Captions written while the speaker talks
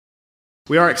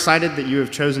We are excited that you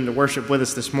have chosen to worship with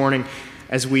us this morning.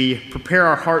 As we prepare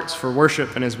our hearts for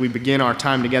worship and as we begin our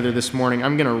time together this morning,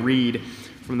 I'm going to read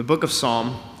from the book of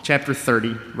Psalm, chapter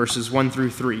 30, verses 1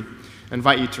 through 3. I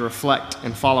invite you to reflect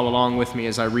and follow along with me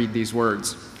as I read these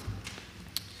words.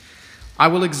 I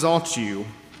will exalt you,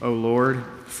 O Lord,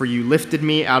 for you lifted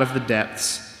me out of the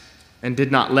depths and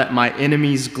did not let my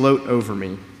enemies gloat over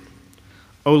me.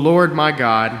 O Lord my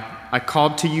God, I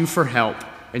called to you for help,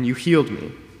 and you healed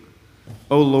me.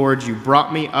 O Lord, you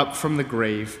brought me up from the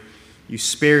grave. You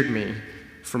spared me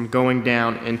from going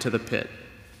down into the pit.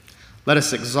 Let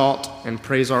us exalt and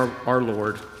praise our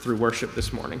Lord through worship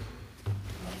this morning.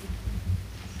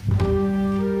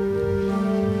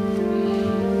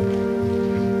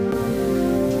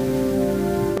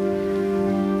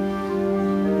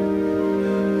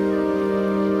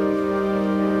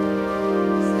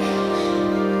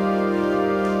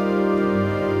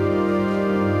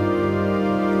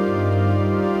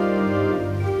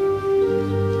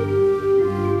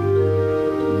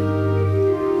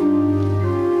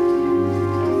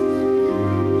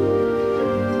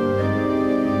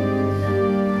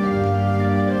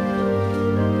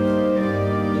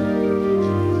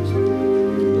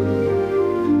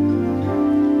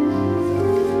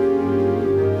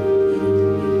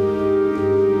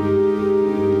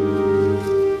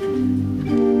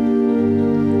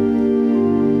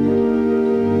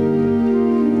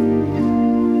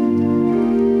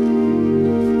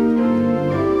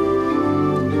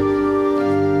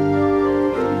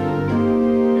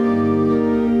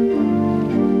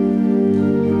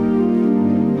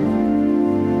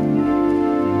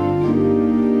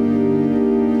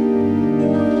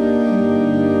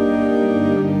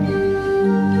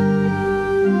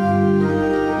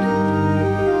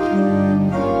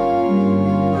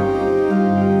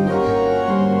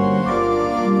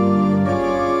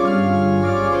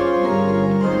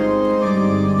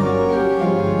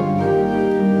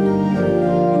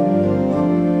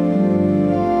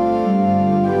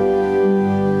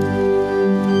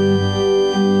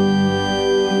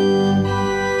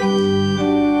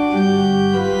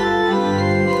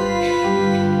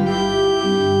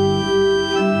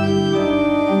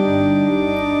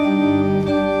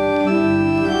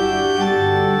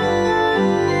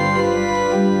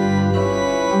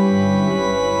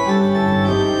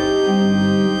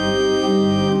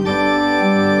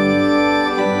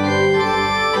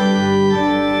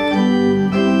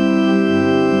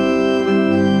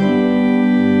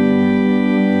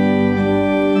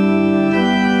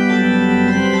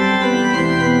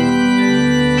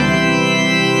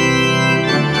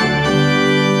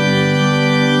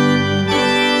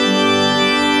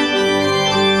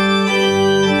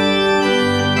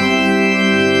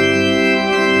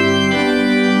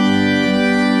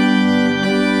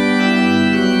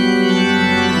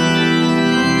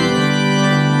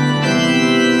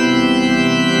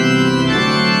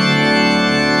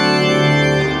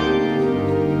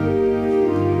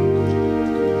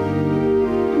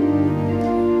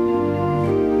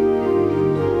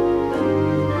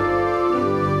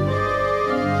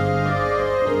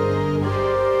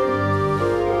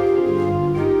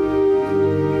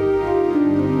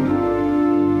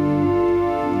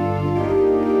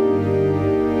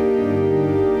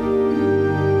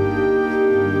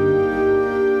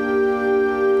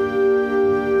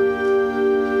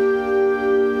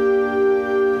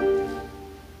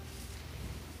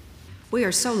 We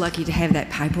are so lucky to have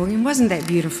that pipe organ. Wasn't that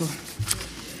beautiful?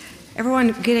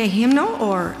 Everyone get a hymnal,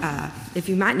 or if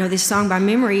you might know this song by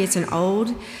memory, it's an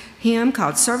old hymn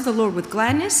called Serve the Lord with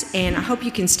Gladness, and I hope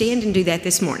you can stand and do that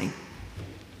this morning.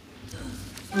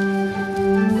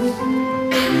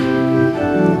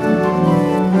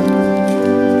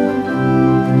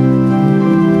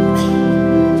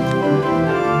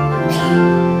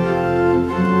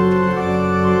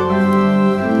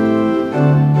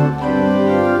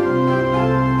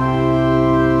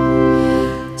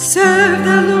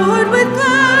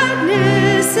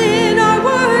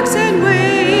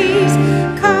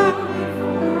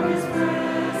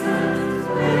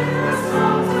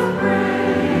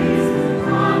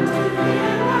 Come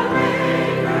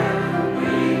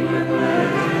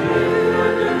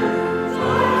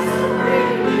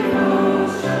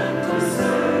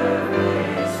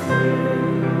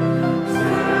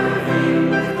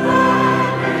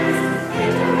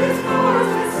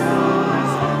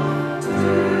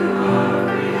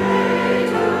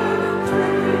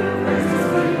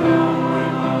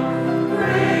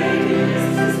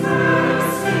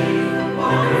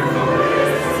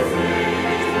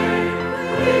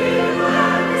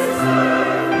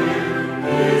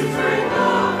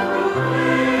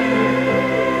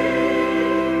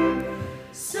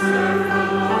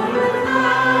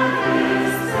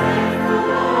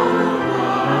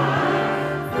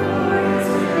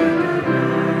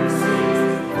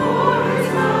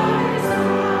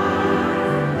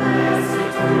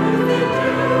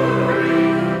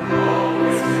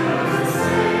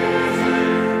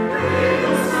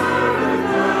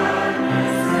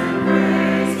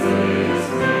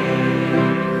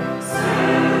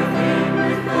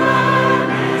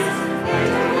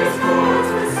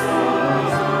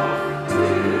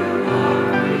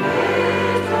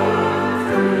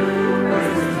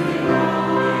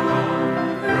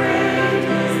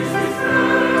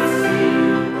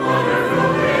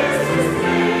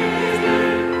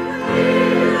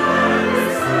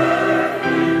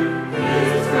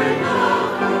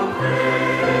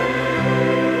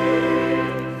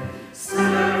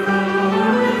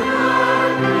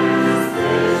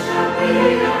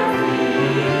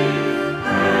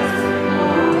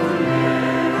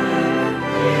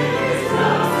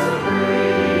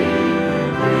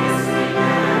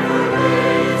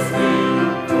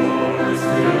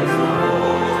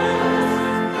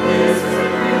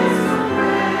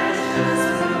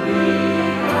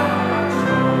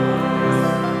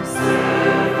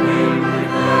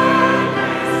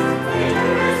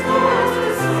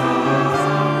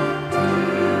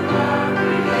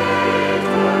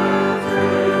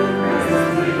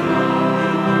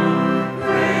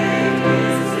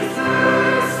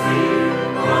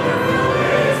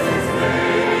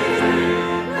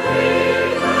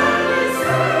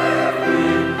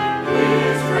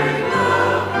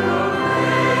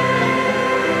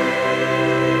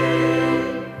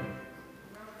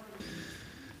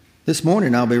This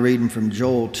morning I'll be reading from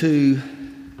Joel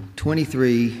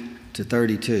 2:23 to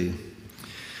 32.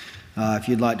 If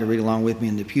you'd like to read along with me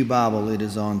in the Pew Bible, it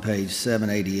is on page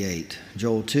 788.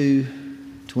 Joel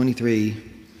 2:23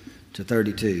 to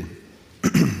 32.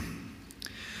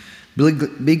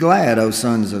 Be glad, O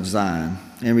sons of Zion,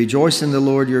 and rejoice in the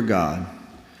Lord your God,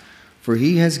 for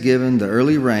he has given the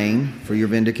early rain for your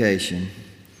vindication.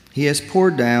 He has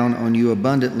poured down on you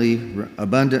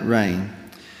abundant rain,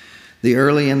 the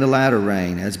early and the latter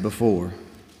rain, as before.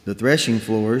 The threshing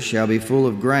floors shall be full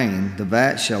of grain, the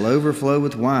vats shall overflow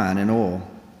with wine and oil.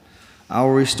 I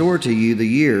will restore to you the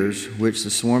years which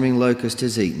the swarming locust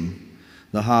has eaten,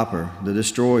 the hopper, the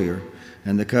destroyer,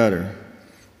 and the cutter,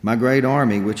 my great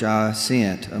army which I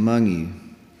sent among you.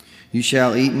 You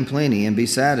shall eat in plenty and be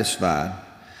satisfied,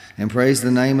 and praise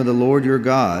the name of the Lord your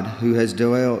God, who has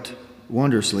dealt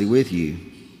wondrously with you.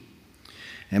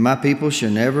 And my people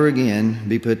shall never again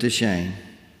be put to shame.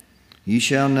 You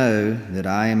shall know that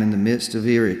I am in the midst of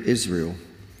Israel,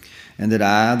 and that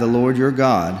I, the Lord your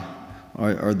God,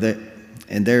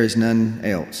 and there is none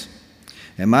else.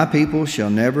 And my people shall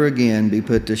never again be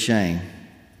put to shame.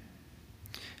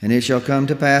 And it shall come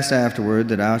to pass afterward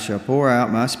that I shall pour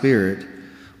out my spirit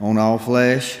on all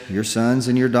flesh. Your sons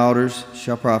and your daughters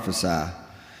shall prophesy.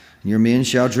 And your men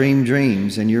shall dream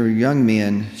dreams, and your young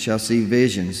men shall see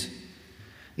visions.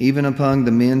 Even upon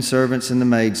the men servants and the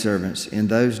maidservants, in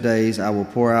those days I will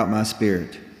pour out my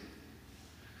spirit.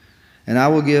 And I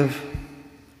will give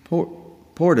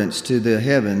portents to the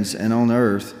heavens and on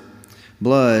earth,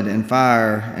 blood and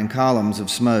fire and columns of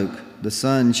smoke. The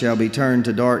sun shall be turned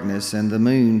to darkness and the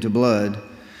moon to blood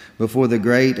before the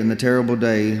great and the terrible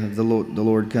day of the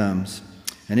Lord comes.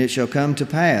 And it shall come to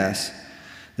pass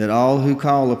that all who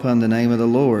call upon the name of the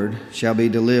Lord shall be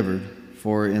delivered.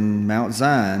 For in Mount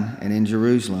Zion and in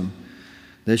Jerusalem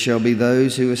there shall be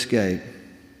those who escape.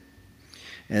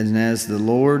 And as the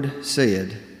Lord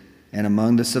said, and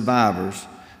among the survivors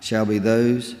shall be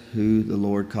those who the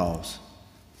Lord calls.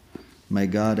 May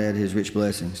God add his rich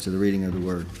blessings to the reading of the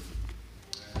word.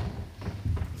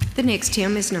 The next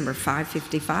hymn is number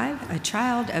 555, A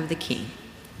Child of the King.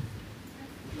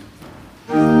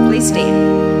 Please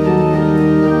stand.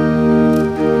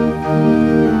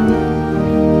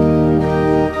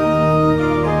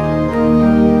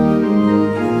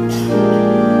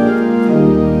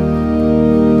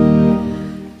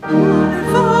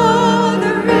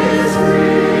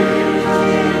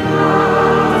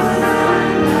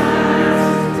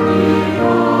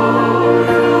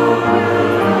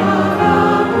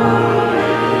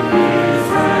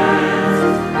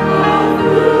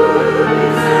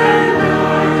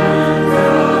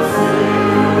 Oh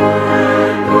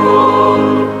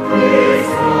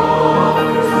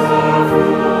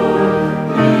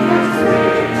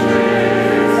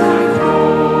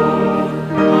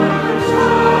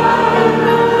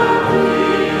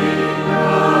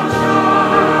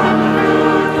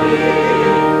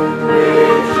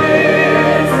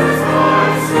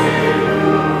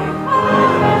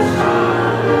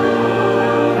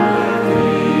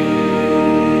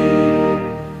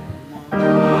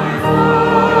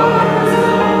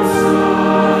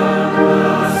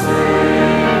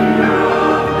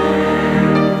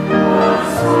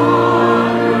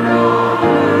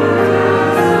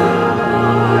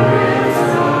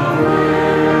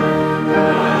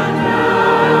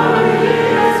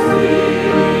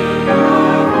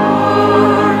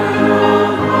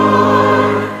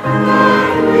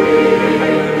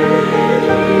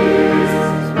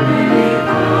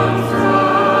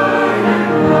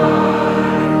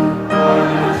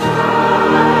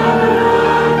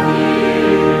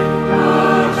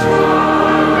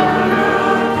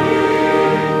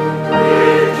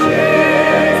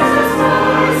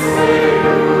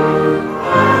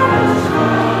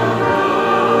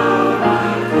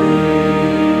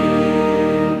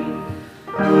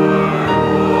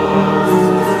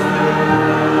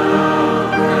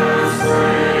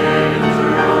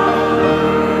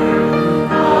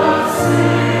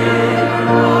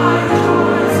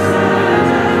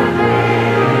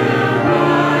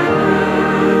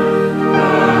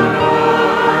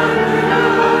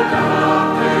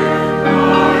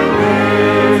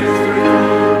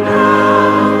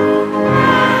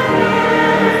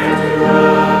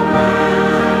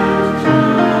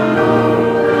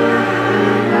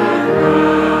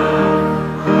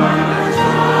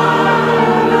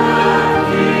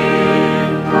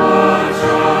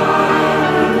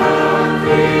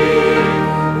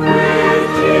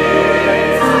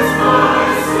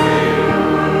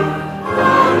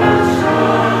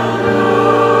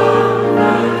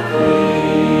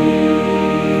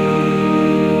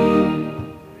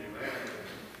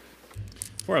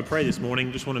I pray this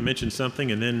morning, just want to mention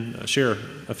something and then share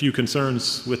a few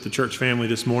concerns with the church family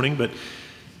this morning. But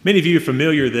many of you are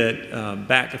familiar that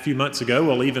back a few months ago,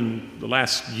 well, even the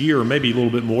last year or maybe a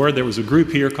little bit more, there was a group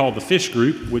here called the Fish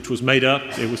Group, which was made up,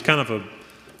 it was kind of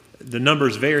the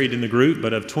numbers varied in the group,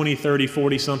 but of 20, 30,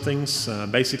 40-somethings.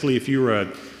 Basically, if you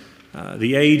were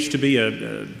the age to be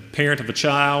a parent of a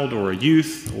child or a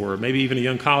youth or maybe even a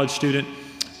young college student,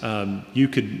 you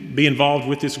could be involved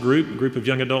with this group, a group of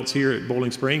young adults here at Boiling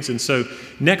Springs. And so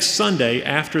next Sunday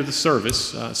after the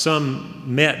service, some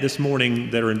met this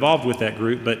morning that are involved with that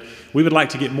group, but we would like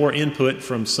to get more input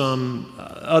from some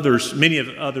others, many of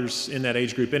others in that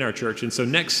age group in our church. And so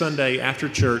next Sunday after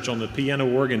church on the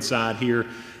piano organ side here,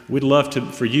 we'd love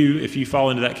for you, if you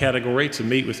fall into that category, to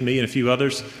meet with me and a few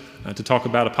others to talk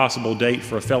about a possible date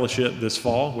for a fellowship this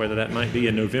fall, whether that might be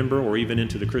in November or even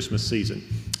into the Christmas season.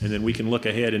 And then we can look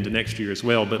ahead into next year as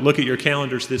well. But look at your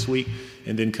calendars this week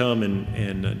and then come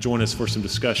and join us for some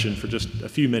discussion for just a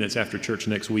few minutes after church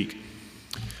next week.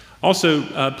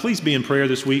 Also, please be in prayer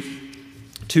this week.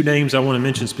 Two names I want to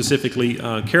mention specifically.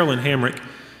 Carolyn Hamrick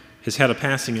has had a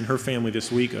passing in her family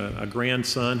this week, a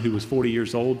grandson who was 40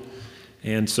 years old.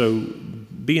 And so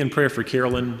be in prayer for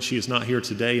Carolyn. She is not here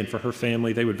today, and for her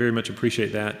family, they would very much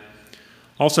appreciate that.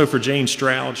 Also for Jane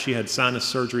Stroud, she had sinus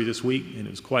surgery this week, and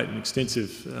it was quite an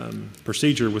extensive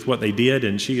procedure with what they did,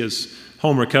 and she is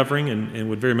home recovering and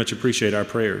would very much appreciate our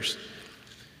prayers.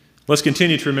 Let's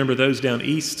continue to remember those down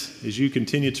east. As you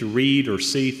continue to read or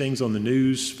see things on the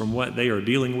news from what they are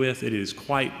dealing with, it is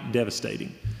quite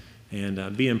devastating.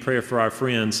 And be in prayer for our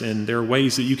friends. And there are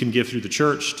ways that you can give through the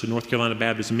church to North Carolina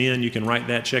Baptist Men. You can write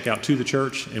that check out to the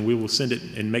church, and we will send it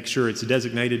and make sure it's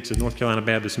designated to North Carolina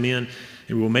Baptist Men,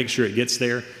 and we will make sure it gets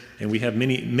there. And we have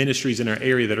many ministries in our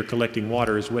area that are collecting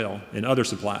water as well and other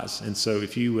supplies. And so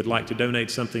if you would like to donate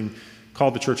something,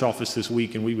 call the church office this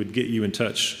week, and we would get you in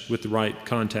touch with the right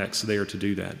contacts there to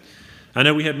do that. I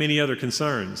know we have many other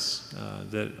concerns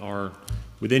that are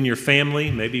within your family,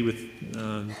 maybe with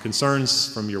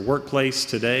concerns from your workplace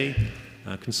today,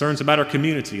 concerns about our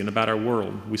community and about our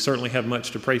world. We certainly have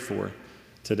much to pray for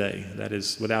today. That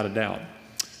is without a doubt.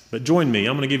 But join me.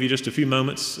 I'm going to give you just a few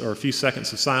moments or a few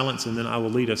seconds of silence, and then I will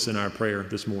lead us in our prayer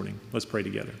this morning. Let's pray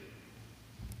together.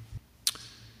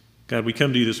 God, we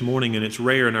come to you this morning, and it's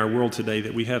rare in our world today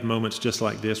that we have moments just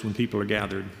like this when people are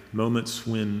gathered, moments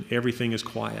when everything is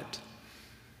quiet.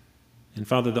 And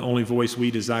Father, the only voice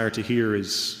we desire to hear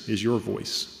is your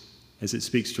voice as it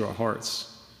speaks to our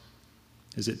hearts,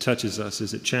 as it touches us,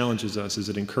 as it challenges us, as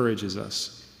it encourages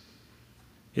us.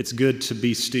 It's good to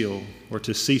be still or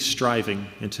to cease striving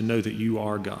and to know that you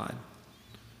are God.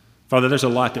 Father, there's a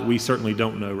lot that we certainly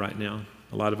don't know right now,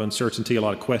 a lot of uncertainty, a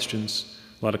lot of questions,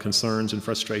 a lot of concerns and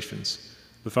frustrations.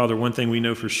 But Father, one thing we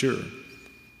know for sure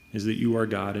is that you are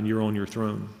God and you're on your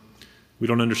throne. We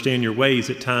don't understand your ways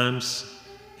at times,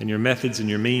 and your methods and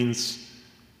your means.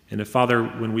 And if, Father,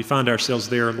 when we find ourselves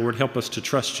there, Lord, help us to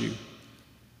trust you.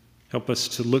 Help us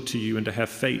to look to you and to have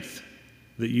faith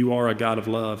that you are a God of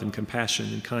love and compassion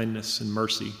and kindness and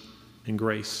mercy and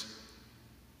grace.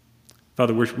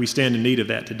 Father, we stand in need of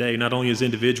that today, not only as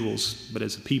individuals, but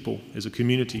as a people, as a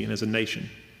community, and as a nation.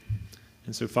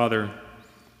 And so, Father,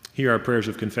 hear our prayers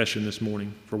of confession this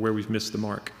morning for where we've missed the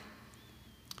mark.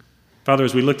 Father,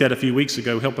 as we looked at a few weeks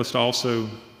ago, help us to also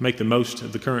make the most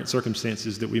of the current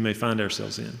circumstances that we may find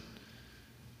ourselves in.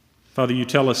 Father, you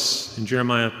tell us in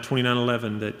Jeremiah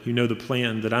 29:11 that you know the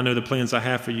plan, that I know the plans I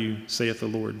have for you, saith the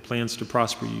Lord, plans to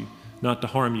prosper you, not to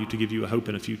harm you, to give you a hope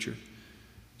and a future.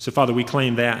 So, Father, we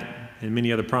claim that and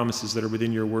many other promises that are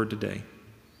within your word today.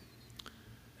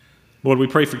 Lord, we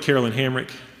pray for Carolyn Hamrick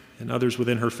and others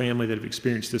within her family that have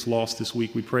experienced this loss this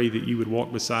week. We pray that you would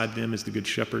walk beside them as the Good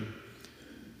Shepherd.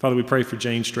 Father, we pray for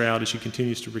Jane Stroud as she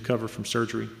continues to recover from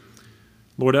surgery.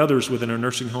 Lord, others within our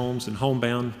nursing homes and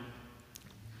homebound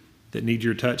that need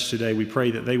your touch today, we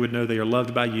pray that they would know they are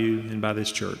loved by you and by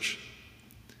this church.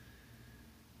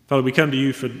 Father, we come to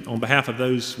you on behalf of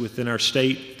those within our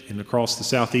state and across the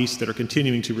southeast that are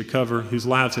continuing to recover, whose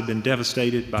lives have been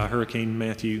devastated by Hurricane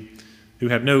Matthew, who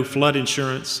have no flood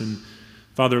insurance. And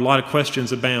Father, a lot of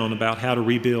questions abound about how to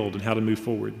rebuild and how to move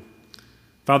forward.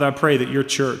 Father, I pray that your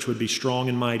church would be strong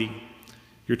and mighty,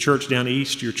 your church down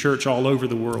east, your church all over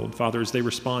the world, Father, as they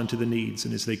respond to the needs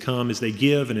and as they come, as they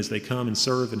give and as they come and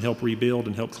serve and help rebuild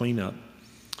and help clean up.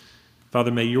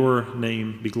 Father, may your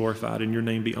name be glorified and your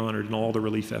name be honored in all the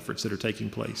relief efforts that are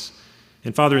taking place.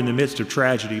 And Father, in the midst of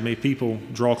tragedy, may people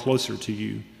draw closer to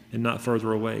you and not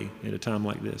further away at a time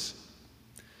like this.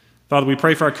 Father, we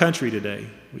pray for our country today.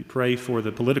 We pray for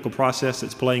the political process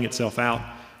that's playing itself out.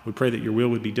 We pray that your will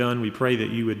would be done. We pray that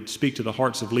you would speak to the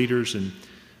hearts of leaders and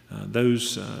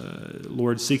those,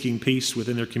 Lord, seeking peace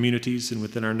within their communities and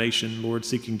within our nation, Lord,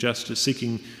 seeking justice,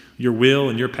 seeking your will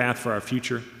and your path for our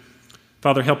future.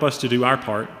 Father, help us to do our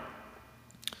part.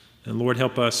 And Lord,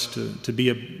 help us to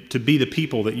be the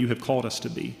people that you have called us to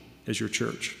be as your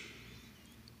church.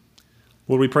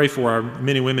 Lord, we pray for our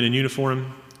men and women in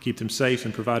uniform, keep them safe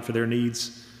and provide for their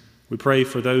needs. We pray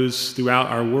for those throughout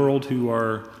our world who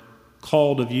are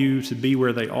called of you to be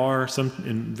where they are, some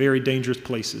in very dangerous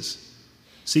places,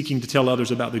 seeking to tell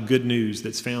others about the good news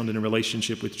that's found in a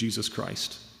relationship with Jesus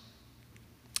Christ.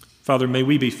 Father, may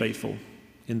we be faithful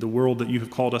in the world that you have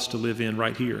called us to live in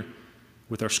right here,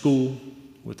 with our school,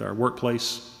 with our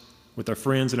workplace, with our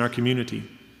friends and our community.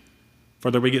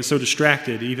 Father, we get so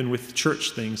distracted, even with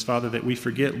church things, Father, that we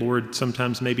forget, Lord,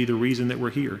 sometimes maybe the reason that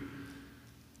we're here.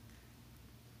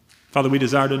 Father, we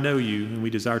desire to know you, and we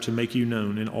desire to make you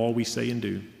known in all we say and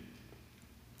do.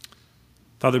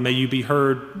 Father, may you be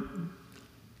heard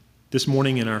this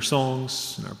morning in our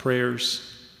songs, in our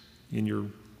prayers, in your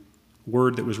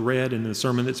word that was read, and in the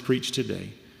sermon that's preached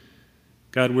today.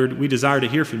 God, we desire to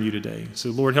hear from you today. So,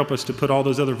 Lord, help us to put all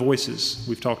those other voices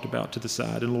we've talked about to the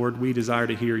side. And, Lord, we desire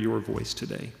to hear your voice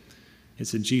today.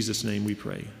 It's in Jesus' name we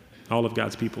pray. All of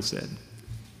God's people said,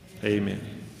 amen.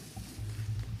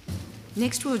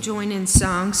 Next, we'll join in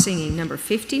song singing number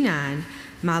 59,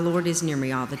 My Lord is Near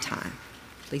Me All the Time.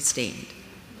 Please stand.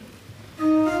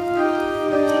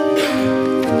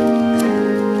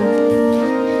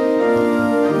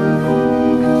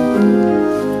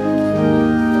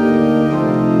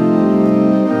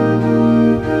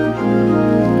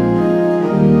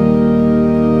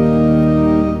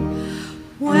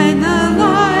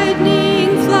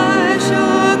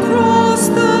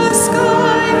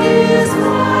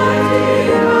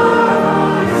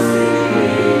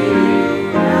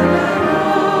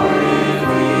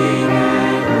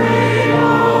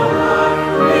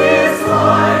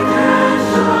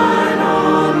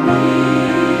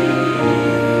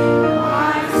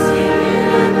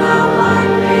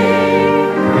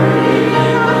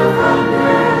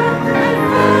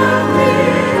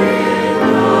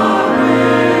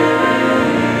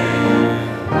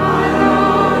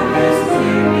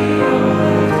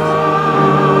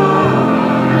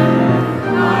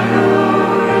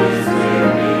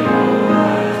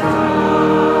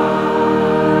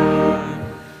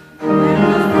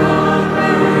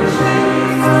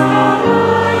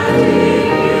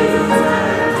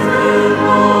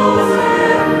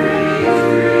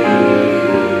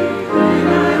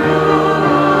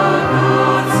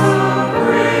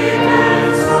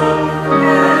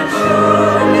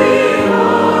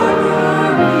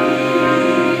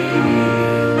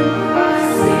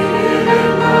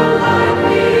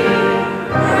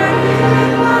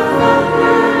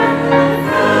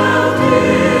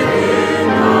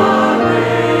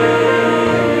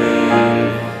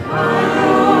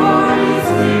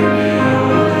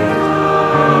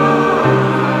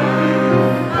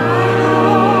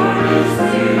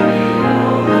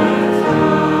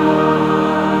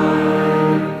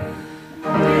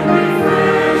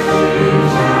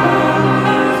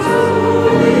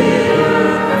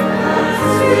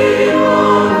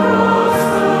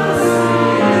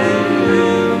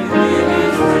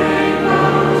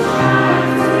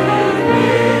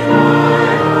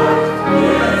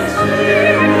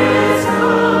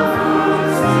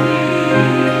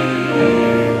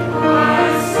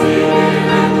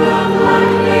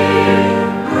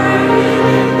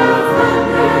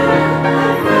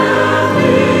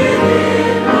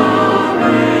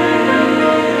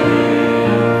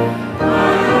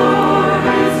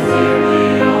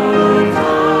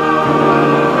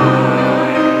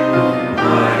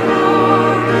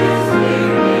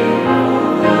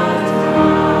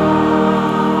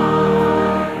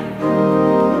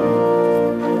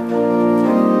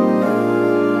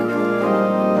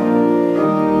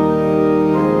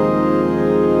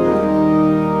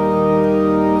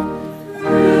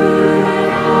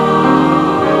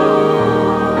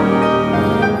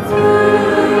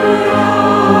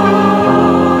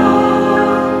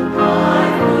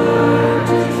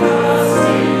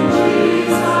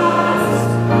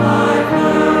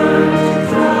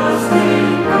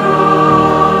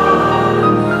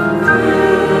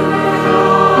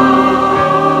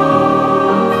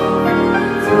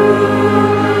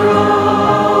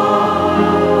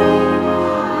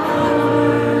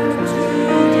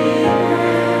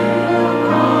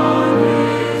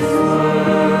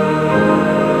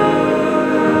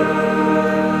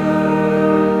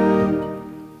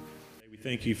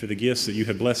 for the gifts that you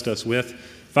have blessed us with.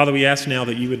 Father, we ask now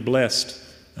that you would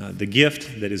bless the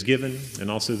gift that is given and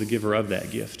also the giver of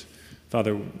that gift.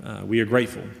 Father, we are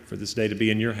grateful for this day to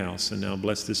be in your house, and now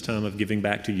bless this time of giving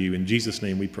back to you. In Jesus'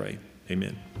 name we pray.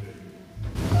 Amen.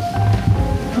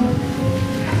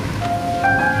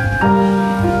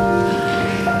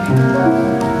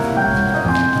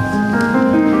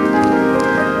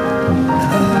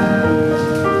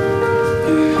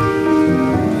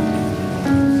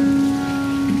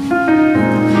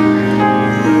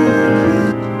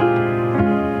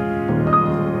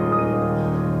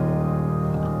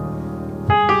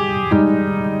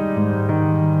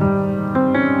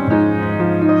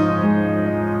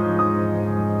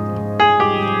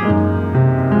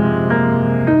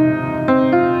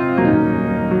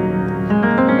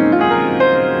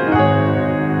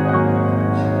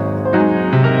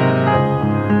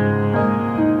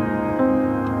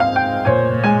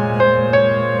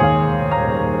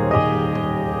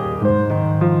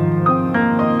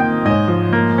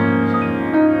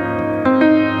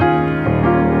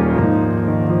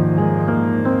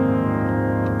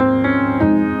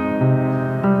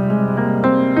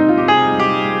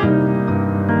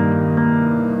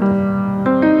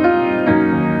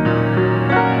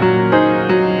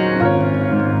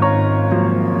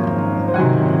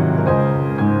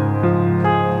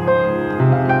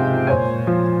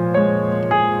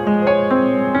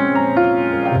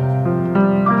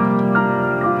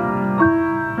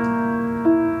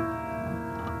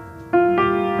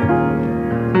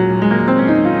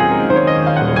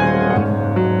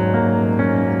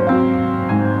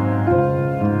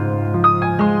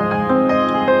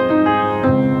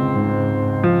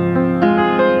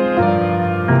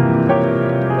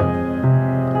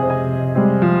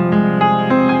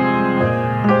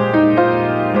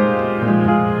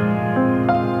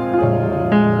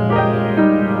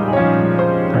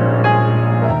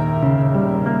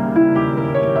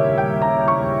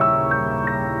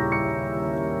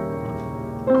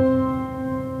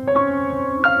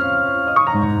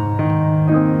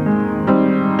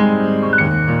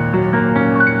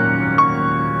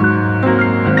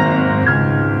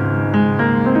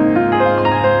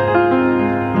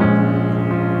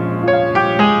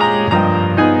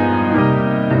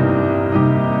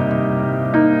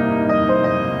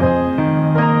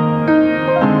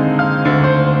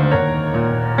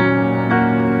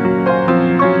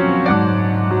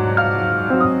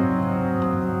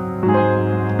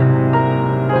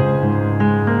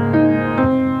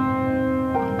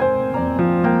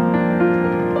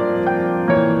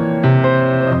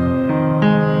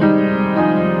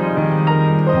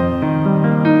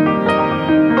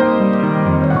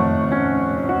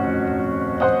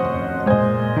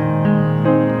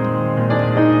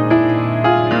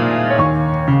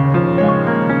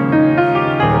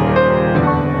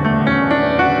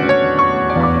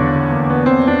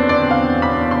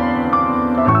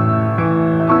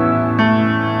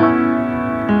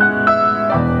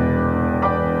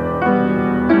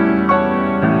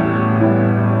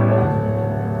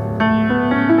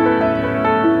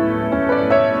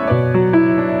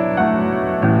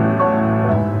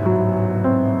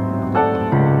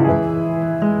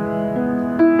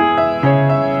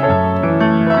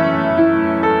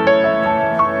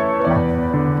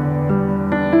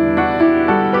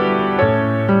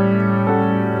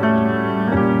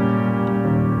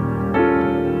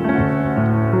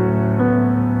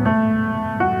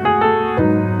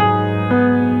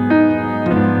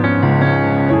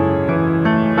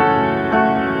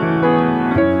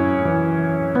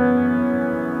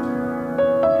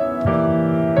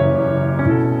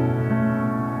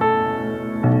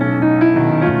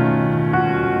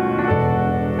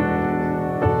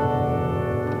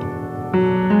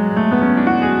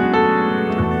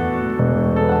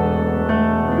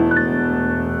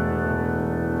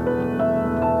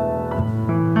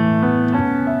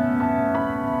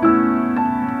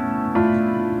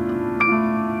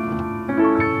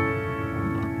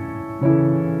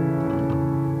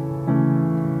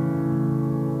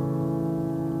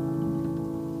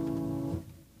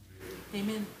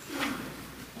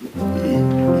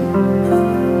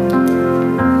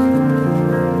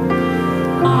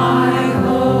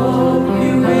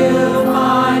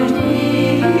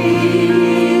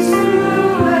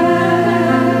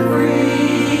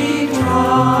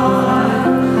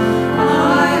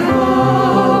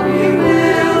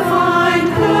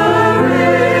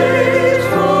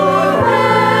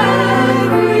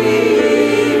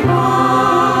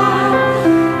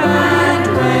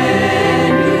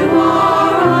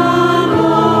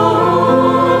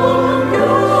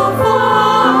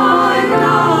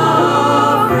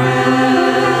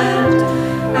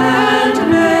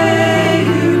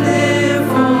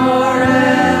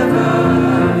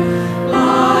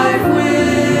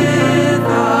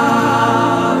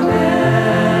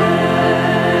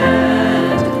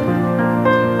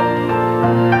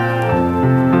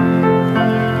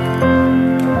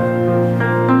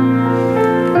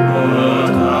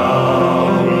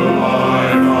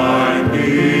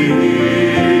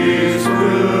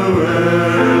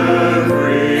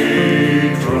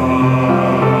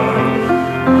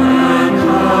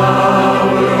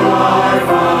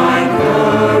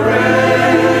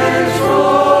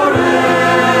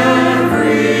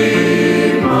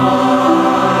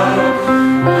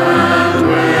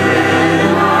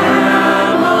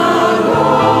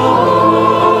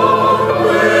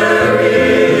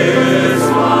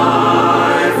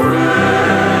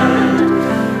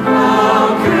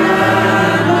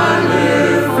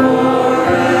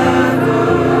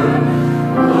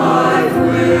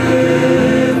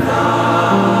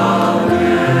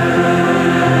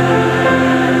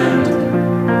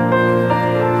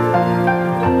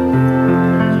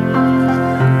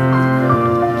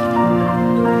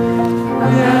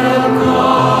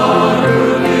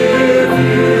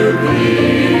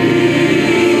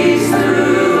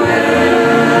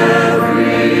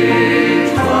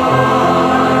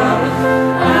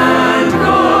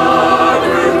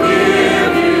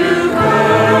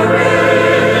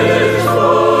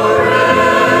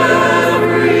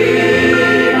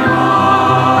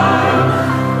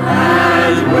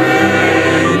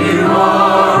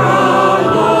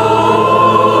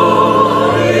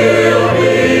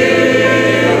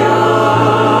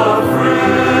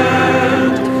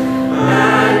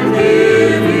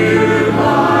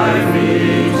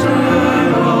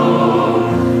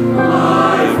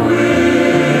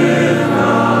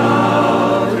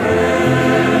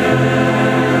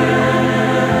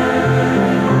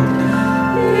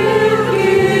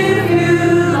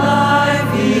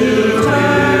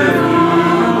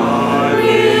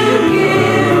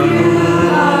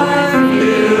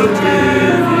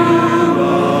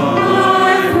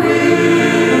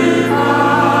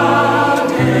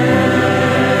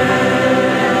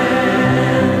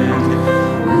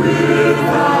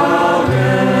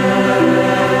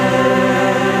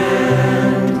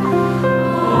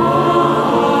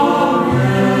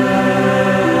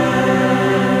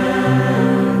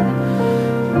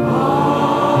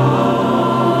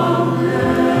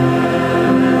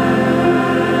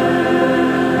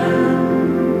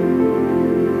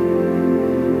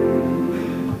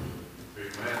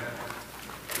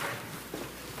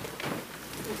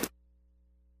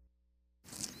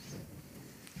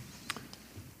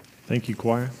 Thank you,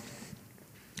 choir.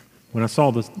 When I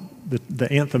saw the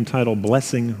anthem title,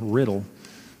 Blessing Riddle,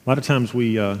 a lot of times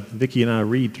Vicki and I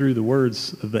read through the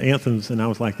words of the anthems, and I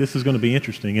was like, this is going to be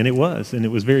interesting, and it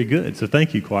was very good, so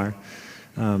thank you, choir.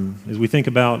 As we think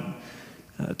about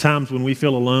times when we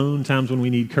feel alone, times when we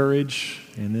need courage,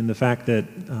 and then the fact that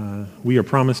we are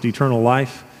promised eternal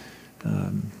life,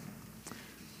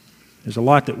 there's a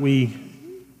lot that we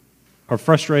are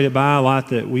frustrated by, a lot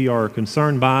that we are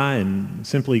concerned by, and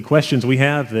simply questions we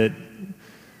have that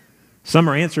some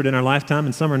are answered in our lifetime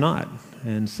and some are not.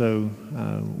 And so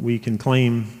we can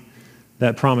claim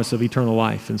that promise of eternal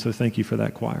life. And so thank you for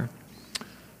that, choir.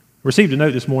 Received a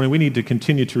note this morning. We need to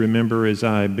continue to remember, as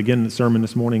I begin the sermon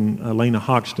this morning, Elena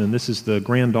Hoxton. This is the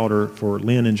granddaughter for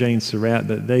Lynn and Jane Surratt.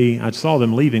 But I saw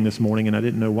them leaving this morning, and I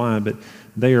didn't know why, but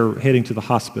they are heading to the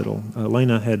hospital.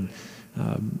 Elena had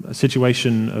a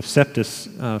situation of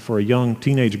sepsis for a young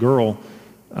teenage girl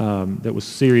that was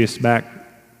serious back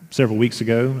several weeks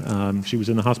ago. She was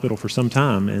in the hospital for some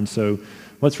time, and so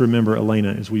let's remember Elena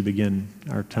as we begin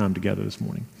our time together this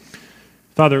morning.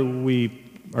 Father, we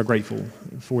are grateful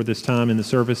for this time in the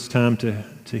service, time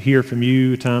to hear from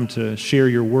you, time to share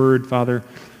your word. Father,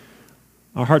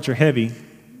 our hearts are heavy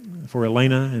for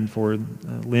Elena and for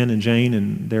Lynn and Jane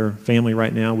and their family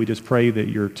right now. We just pray that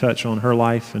your touch on her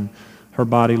life and her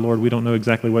body, Lord, we don't know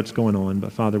exactly what's going on,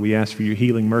 but Father, we ask for your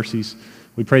healing mercies.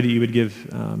 We pray that you would give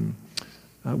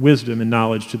wisdom and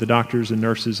knowledge to the doctors and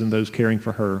nurses and those caring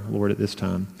for her, Lord, at this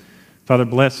time. Father,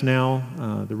 bless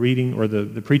now the reading or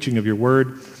the preaching of your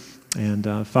word.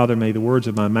 And Father, may the words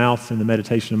of my mouth and the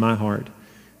meditation of my heart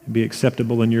be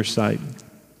acceptable in your sight.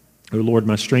 O Lord,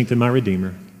 my strength and my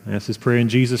Redeemer. I ask this prayer in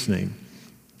Jesus' name.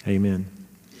 Amen.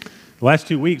 The last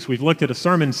 2 weeks, we've looked at a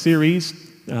sermon series.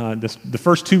 The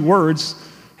first 2 words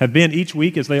have been each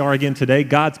week, as they are again today,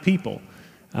 God's people.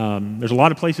 There's a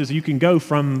lot of places you can go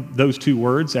from those 2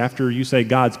 words after you say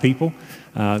God's people.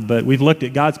 But we've looked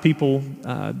at God's people,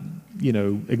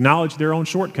 acknowledge their own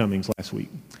shortcomings last week.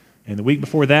 And the week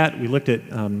before that, we looked at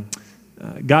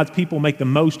God's people make the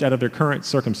most out of their current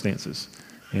circumstances.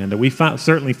 And we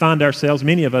certainly find ourselves,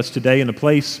 many of us today, in a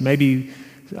place, maybe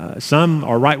some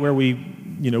are right where we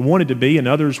wanted to be, and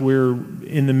others we're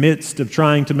in the midst of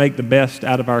trying to make the best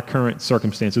out of our current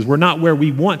circumstances. We're not where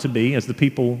we want to be, as the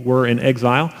people were in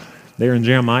exile there in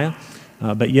Jeremiah,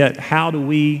 but yet how do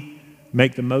we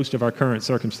make the most of our current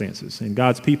circumstances? And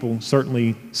God's people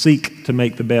certainly seek to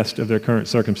make the best of their current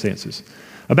circumstances.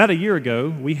 About a year ago,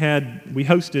 we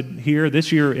hosted here,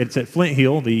 this year it's at Flint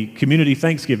Hill, the community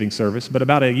Thanksgiving service, but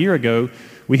about a year ago,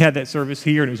 we had that service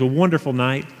here, and it was a wonderful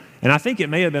night. And I think it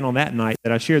may have been on that night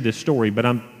that I shared this story, but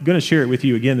I'm going to share it with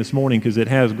you again this morning because it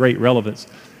has great relevance.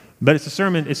 But it's a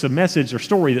sermon, it's a message or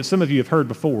story that some of you have heard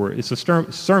before. It's a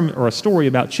sermon or a story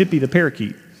about Chippy the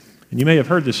parakeet. And you may have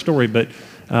heard this story, but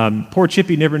poor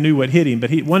Chippy never knew what hit him.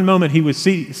 But one moment he was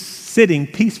sitting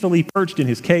peacefully perched in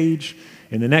his cage,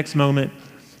 and the next moment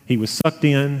he was sucked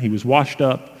in, he was washed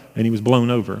up, and he was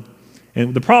blown over.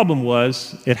 And the problem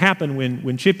was, it happened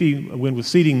when Chippy was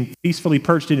sitting peacefully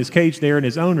perched in his cage there,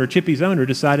 and Chippy's owner,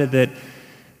 decided that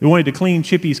they wanted to clean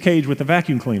Chippy's cage with a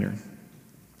vacuum cleaner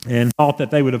and thought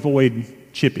that they would avoid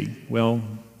Chippy. Well,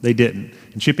 they didn't.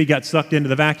 And Chippy got sucked into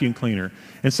the vacuum cleaner.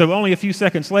 And so only a few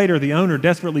seconds later, the owner,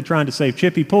 desperately trying to save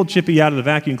Chippy, pulled Chippy out of the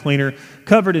vacuum cleaner,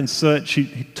 covered in soot.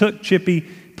 She took Chippy,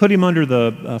 put him under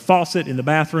the faucet in the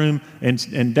bathroom,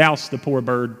 and doused the poor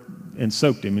bird and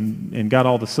soaked him and got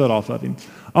all the soot off of him.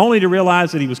 Only to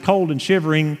realize that he was cold and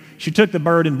shivering, she took the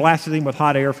bird and blasted him with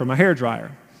hot air from a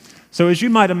hairdryer. So as you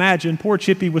might imagine, poor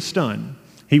Chippy was stunned.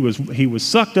 He was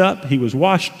sucked up, he was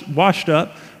washed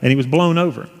up, and he was blown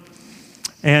over.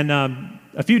 And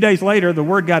a few days later, the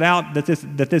word got out that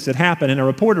this had happened, and a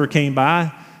reporter came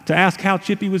by to ask how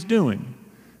Chippy was doing.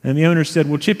 And the owner said,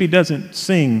 well, Chippy doesn't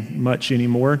sing much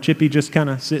anymore. Chippy just kind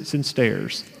of sits and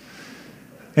stares.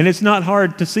 And it's not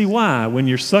hard to see why. When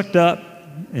you're sucked up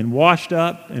and washed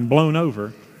up and blown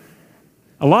over,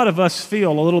 a lot of us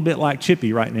feel a little bit like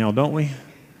Chippy right now, don't we?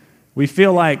 We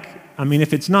feel like,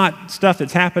 if it's not stuff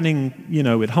that's happening,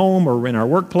 at home or in our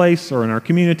workplace or in our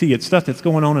community, it's stuff that's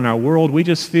going on in our world. We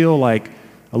just feel like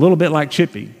a little bit like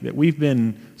Chippy, that we've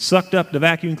been sucked up the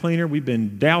vacuum cleaner, we've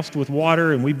been doused with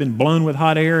water, and we've been blown with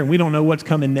hot air, and we don't know what's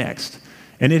coming next.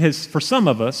 And it has, for some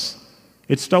of us,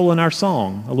 it's stolen our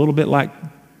song, a little bit like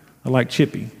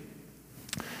Chippy.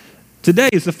 Today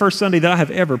is the first Sunday that I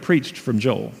have ever preached from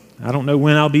Joel. I don't know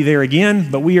when I'll be there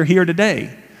again, but we are here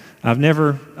today. I've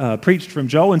never preached from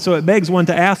Joel, and so it begs one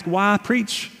to ask, why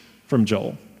preach from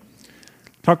Joel?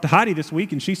 Talked to Heidi this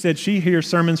week, and she said she hears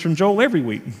sermons from Joel every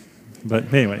week.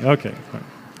 But anyway, okay.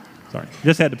 Sorry.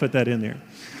 Just had to put that in there.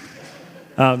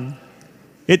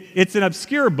 It's an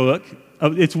obscure book.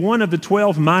 It's one of the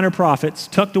 12 minor prophets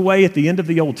tucked away at the end of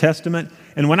the Old Testament.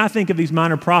 And when I think of these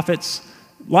minor prophets,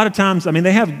 a lot of times,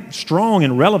 they have strong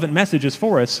and relevant messages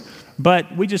for us,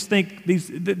 but we just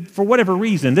think for whatever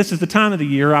reason, this is the time of the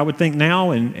year, I would think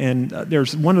now, and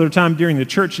there's one other time during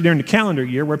the calendar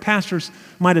year, where pastors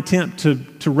might attempt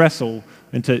to wrestle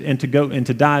and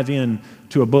to dive in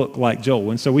to a book like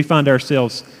Joel. And so we find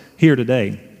ourselves here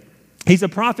today. He's a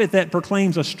prophet that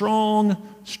proclaims a strong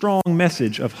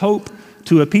message of hope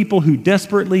to a people who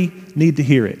desperately need to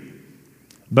hear it,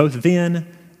 both then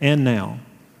and now.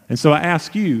 And so I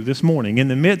ask you this morning, in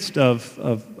the midst of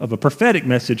a prophetic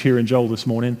message here in Joel this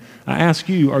morning, I ask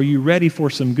you, are you ready for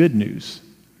some good news,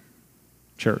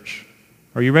 church?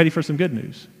 Are you ready for some good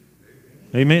news?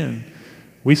 Amen.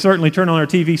 We certainly turn on our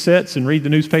TV sets and read the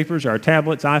newspapers, our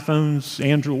tablets, iPhones,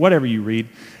 Android, whatever you read,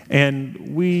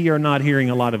 and we are not hearing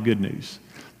a lot of good news.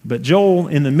 But Joel,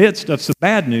 in the midst of some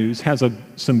bad news, has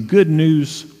some good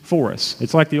news for us.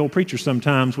 It's like the old preacher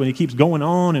sometimes when he keeps going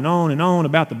on and on and on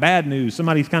about the bad news.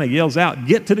 Somebody kind of yells out,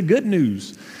 "Get to the good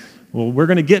news." Well, we're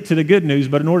going to get to the good news,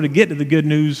 but in order to get to the good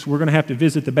news, we're going to have to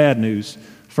visit the bad news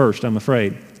first, I'm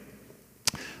afraid.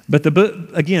 But the book,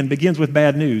 again, begins with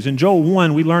bad news. In Joel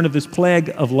 1, we learn of this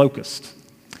plague of locusts.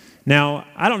 Now,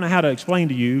 I don't know how to explain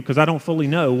to you, because I don't fully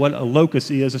know what a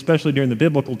locust is, especially during the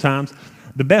biblical times.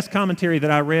 The best commentary that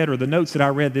I read, or the notes that I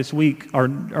read this week, are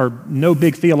no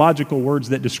big theological words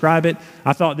that describe it.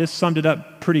 I thought this summed it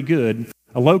up pretty good.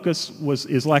 A locust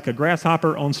is like a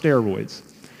grasshopper on steroids.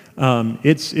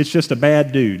 It's just a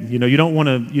bad dude. You don't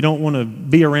want to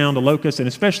be around a locust, and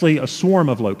especially a swarm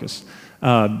of locusts.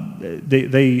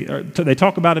 They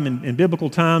talk about them in biblical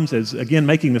times as, again,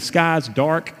 making the skies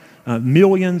dark.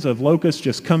 Millions of locusts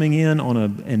just coming in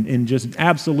and just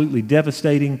absolutely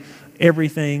devastating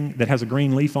everything that has a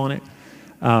green leaf on it.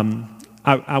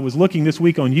 I was looking this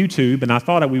week on YouTube, and I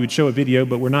thought we would show a video,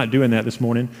 but we're not doing that this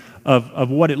morning,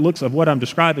 of what it looks, of what I'm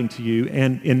describing to you.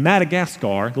 And in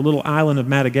Madagascar, the little island of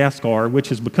Madagascar, which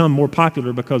has become more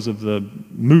popular because of the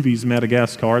movies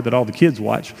Madagascar that all the kids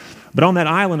watch, but on that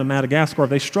island of Madagascar,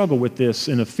 they struggle with this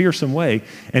in a fearsome way.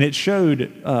 And it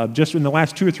showed just in the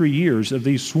last 2 or 3 years of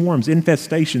these swarms,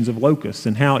 infestations of locusts,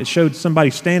 and how it showed somebody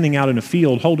standing out in a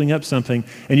field holding up something,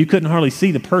 and you couldn't hardly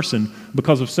see the person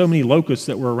because of so many locusts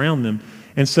that were around them.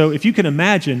 And so if you can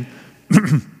imagine,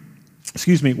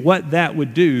 what that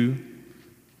would do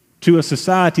to a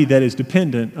society that is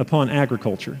dependent upon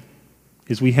agriculture,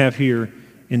 as we have here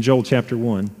in Joel chapter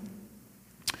 1.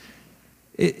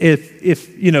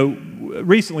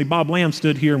 Recently Bob Lamb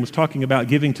stood here and was talking about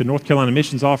giving to North Carolina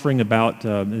Missions Offering, about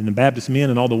and the Baptist men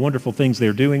and all the wonderful things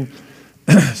they're doing.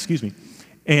 Excuse me.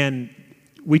 And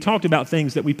we talked about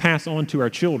things that we pass on to our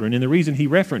children, and the reason he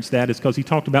referenced that is because he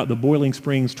talked about the Boiling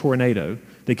Springs tornado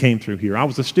that came through here. I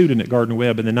was a student at Gardner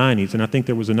Webb in the 90s, and I think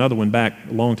there was another one back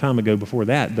a long time ago before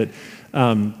that. But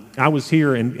I was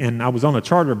here, and I was on a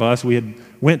charter bus. We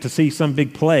went to see some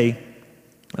big play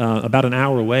about an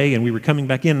hour away, and we were coming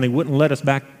back in, and they wouldn't let us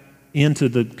back into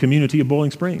the community of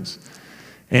Boiling Springs.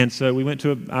 And so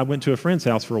I went to a friend's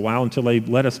house for a while until they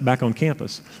let us back on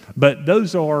campus. But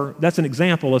that's an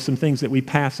example of some things that we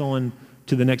pass on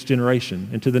to the next generation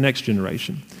and to the next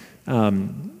generation.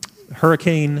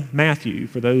 Hurricane Matthew,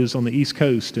 for those on the East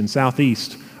Coast and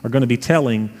Southeast, are going to be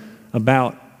telling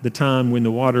about the time when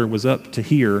the water was up to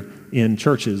here in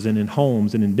churches and in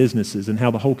homes and in businesses, and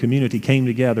how the whole community came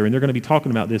together. And they're going to be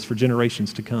talking about this for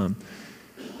generations to come.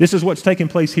 This is what's taking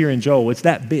place here in Joel. It's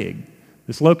that big.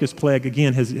 This locust plague,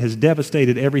 again, has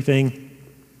devastated everything.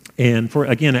 And for,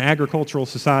 again, an agricultural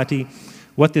society,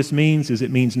 what this means is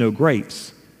it means no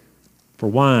grapes for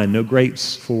wine, no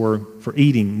grapes for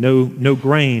eating, no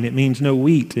grain. It means no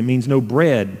wheat. It means no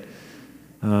bread.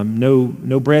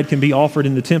 No bread can be offered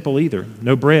in the temple either.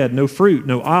 No bread, no fruit,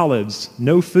 no olives,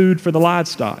 no food for the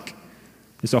livestock.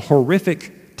 It's a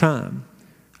horrific time.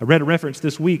 I read a reference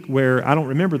this week where, I don't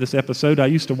remember this episode. I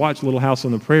used to watch Little House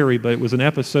on the Prairie, but it was an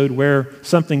episode where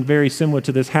something very similar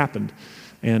to this happened.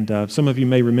 And some of you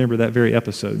may remember that very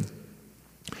episode.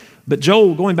 But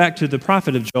Joel, going back to the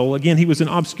prophet of Joel, again, he was an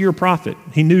obscure prophet.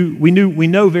 We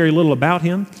know very little about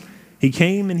him. He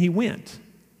came and he went,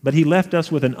 but he left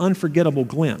us with an unforgettable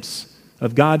glimpse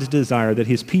of God's desire that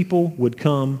his people would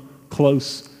come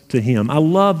close to him. I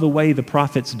love the way the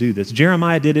prophets do this.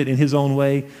 Jeremiah did it in his own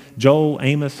way. Joel,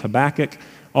 Amos, Habakkuk,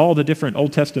 all the different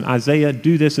Old Testament, Isaiah,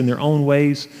 do this in their own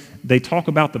ways. They talk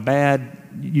about the bad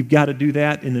you've got to do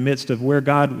that in the midst of where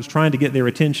God was trying to get their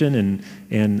attention.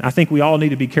 And I think we all need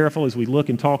to be careful as we look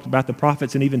and talk about the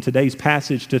prophets and even today's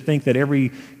passage to think that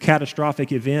every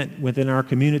catastrophic event within our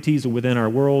communities or within our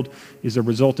world is a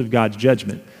result of God's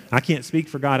judgment. I can't speak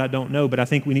for God, I don't know, but I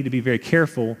think we need to be very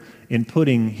careful in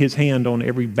putting His hand on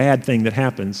every bad thing that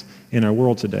happens in our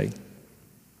world today.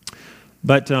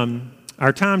 But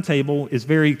our timetable is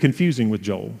very confusing with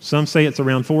Joel. Some say it's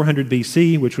around 400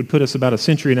 BC, which would put us about a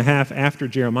century and a half after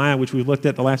Jeremiah, which we've looked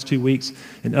at the last 2 weeks,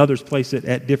 and others place it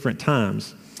at different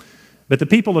times. But the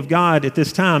people of God at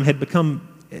this time had become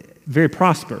very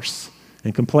prosperous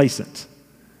and complacent.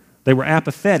 They were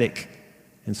apathetic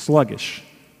and sluggish.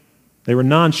 They were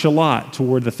nonchalant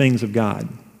toward the things of God.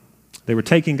 They were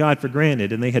taking God for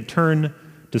granted, and they had turned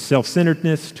to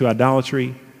self-centeredness, to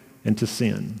idolatry, and to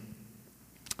sin.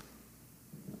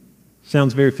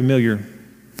 Sounds very familiar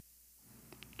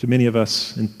to many of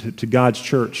us and to God's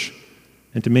church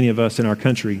and to many of us in our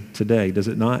country today, does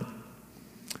it not?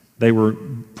 They were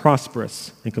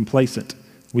prosperous and complacent.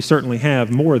 We certainly have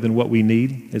more than what we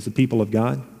need as the people of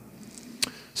God.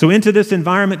 So into this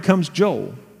environment comes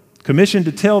Joel, commissioned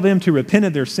to tell them to repent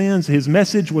of their sins. His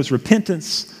message was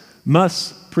repentance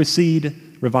must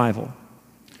precede revival.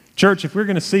 Church, if we're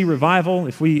going to see revival,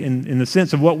 if we, in the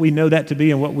sense of what we know that to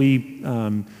be and what we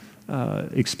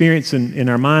experience in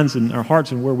our minds and our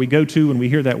hearts and where we go to when we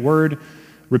hear that word,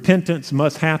 repentance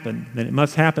must happen. And it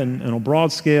must happen on a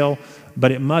broad scale,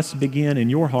 but it must begin in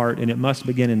your heart and it must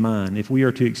begin in mine if we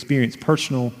are to experience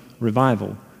personal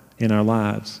revival in our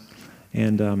lives.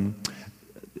 And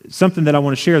something that I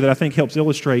want to share that I think helps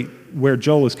illustrate where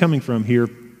Joel is coming from here.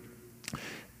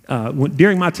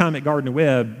 During my time at Gardner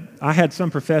Webb, I had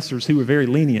some professors who were very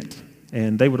lenient,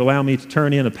 and they would allow me to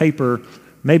turn in a paper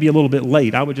maybe a little bit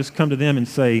late. I would just come to them and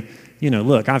say,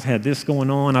 look, I've had this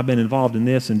going on. I've been involved in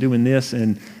this and doing this,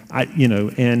 and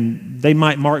and they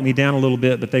might mark me down a little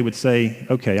bit, but they would say,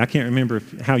 okay, I can't remember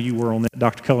how you were on that,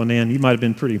 Dr. Cullinan. You might have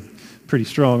been pretty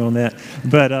strong on that,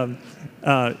 but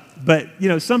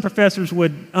some professors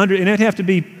would and it'd have to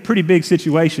be pretty big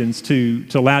situations to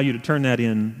allow you to turn that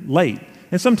in late,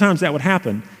 and sometimes that would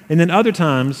happen, and then other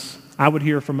times I would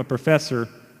hear from a professor,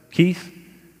 Keith,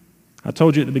 I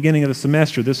told you at the beginning of the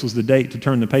semester this was the date to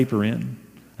turn the paper in.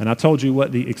 And I told you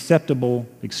what the acceptable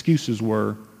excuses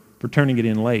were for turning it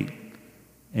in late.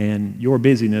 And your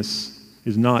busyness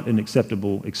is not an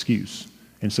acceptable excuse.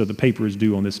 And so the paper is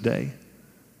due on this day.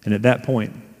 And at that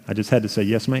point, I just had to say,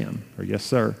 yes, ma'am, or yes,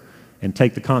 sir, and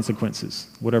take the consequences,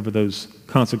 whatever those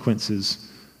consequences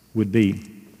would be.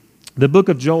 The book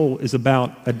of Joel is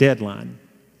about a deadline.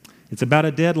 It's about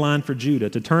a deadline for Judah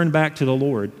to turn back to the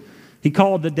Lord. He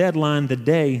called the deadline the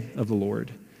day of the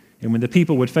Lord, and when the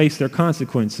people would face their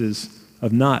consequences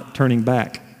of not turning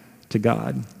back to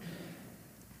God.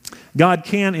 God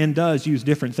can and does use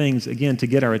different things, again, to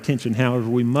get our attention. However,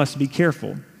 we must be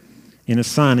careful in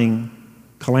assigning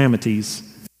calamities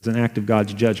as an act of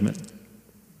God's judgment.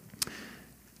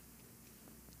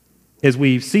 As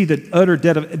we see the utter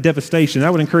devastation,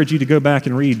 I would encourage you to go back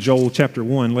and read Joel chapter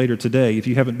 1 later today. If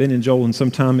you haven't been in Joel in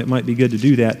some time, it might be good to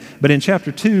do that. But in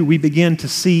chapter 2, we begin to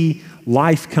see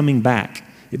life coming back.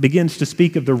 It begins to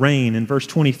speak of the rain. In verse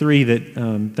 23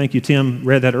 that, thank you, Tim,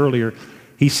 read that earlier,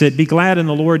 he said, "Be glad in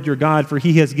the Lord your God, for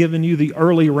he has given you the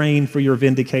early rain for your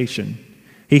vindication.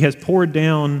 He has poured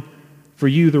down for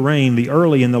you the rain, the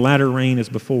early and the latter rain as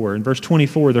before." In verse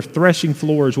 24, "The threshing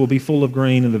floors will be full of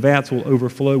grain, and the vats will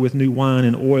overflow with new wine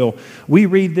and oil." We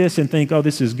read this and think, oh,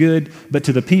 this is good. But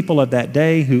to the people of that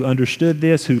day who understood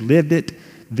this, who lived it,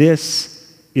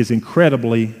 this is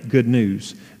incredibly good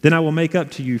news. "Then I will make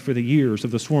up to you for the years of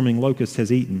the swarming locust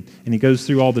has eaten." And he goes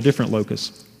through all the different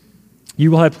locusts. "You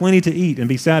will have plenty to eat and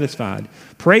be satisfied.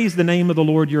 Praise the name of the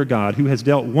Lord your God, who has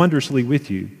dealt wondrously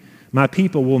with you. My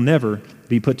people will never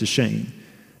be put to shame."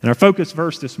 And our focus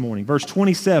verse this morning, verse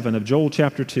 27 of Joel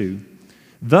chapter 2,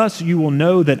 "Thus you will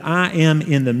know that I am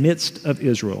in the midst of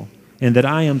Israel, and that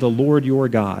I am the Lord your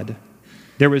God.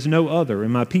 There is no other,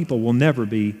 and my people will never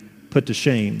be put to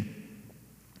shame."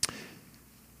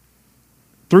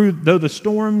 Though the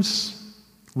storms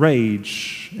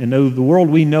rage, and though the world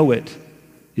we know it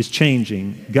is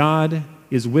changing, God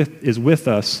is with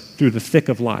us through the thick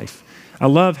of life. I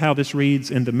love how this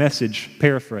reads in the Message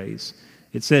paraphrase.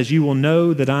 It says, "You will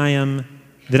know that I am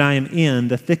in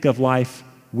the thick of life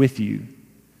with you."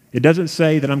 It doesn't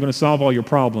say that I'm going to solve all your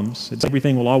problems. It's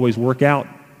everything will always work out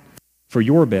for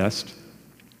your best.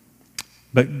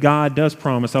 But God does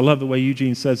promise, I love the way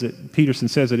Eugene says it, Peterson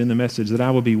says it in the Message, that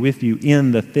I will be with you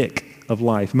in the thick of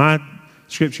life. My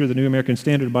scripture, the New American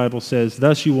Standard Bible, says,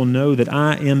 "Thus you will know that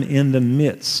I am in the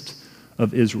midst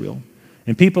of Israel."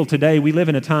 And people today, we live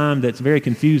in a time that's very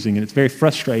confusing and it's very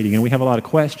frustrating and we have a lot of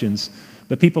questions.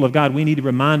 But people of God, we need to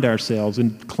remind ourselves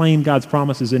and claim God's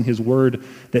promises in His Word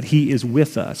that He is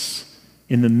with us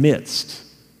in the midst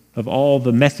of all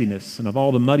the messiness and of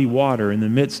all the muddy water, in the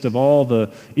midst of all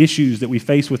the issues that we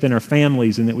face within our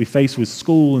families and that we face with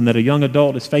school and that a young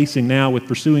adult is facing now with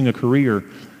pursuing a career,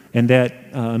 and that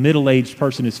a middle-aged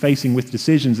person is facing with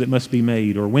decisions that must be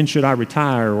made, or when should I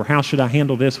retire, or how should I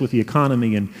handle this with the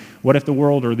economy, and what if the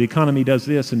world or the economy does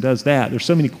this and does that. There's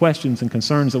so many questions and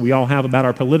concerns that we all have about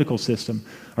our political system,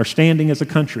 our standing as a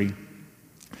country.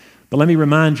 But let me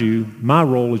remind you, my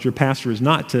role as your pastor is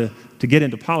not to get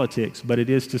into politics, but it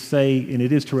is to say, and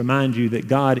it is to remind you that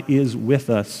God is with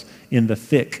us in the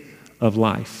thick of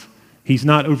life. He's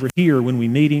not over here when we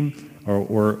need Him,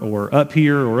 or up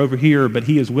here or over here, but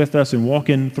He is with us and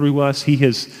walking through us. He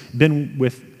has been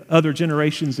with other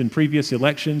generations in previous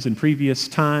elections and previous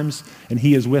times, and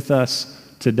He is with us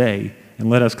today. And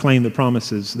let us claim the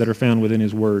promises that are found within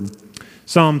His Word.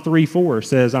 Psalm 3:4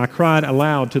 says, I cried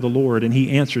aloud to the Lord, and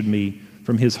He answered me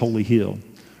from His holy hill.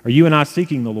 Are you and I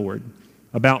seeking the Lord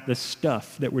about this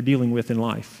stuff that we're dealing with in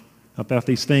life, about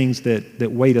these things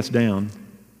that weight us down?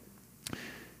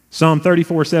 Psalm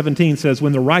 34:17 says,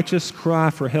 when the righteous cry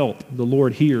for help, the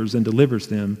Lord hears and delivers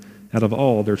them out of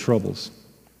all their troubles.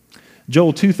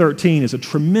 Joel 2:13 is a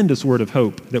tremendous word of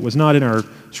hope that was not in our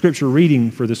scripture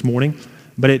reading for this morning,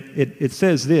 but it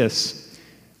says this,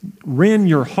 rend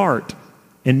your heart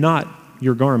and not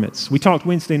your garments. We talked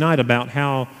Wednesday night about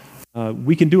how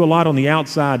we can do a lot on the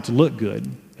outside to look good,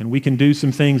 and we can do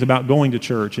some things about going to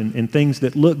church and things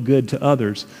that look good to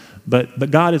others. But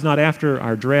God is not after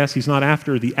our dress. He's not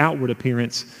after the outward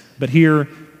appearance. But here,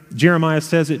 Jeremiah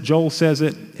says it, Joel says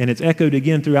it, and it's echoed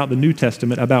again throughout the New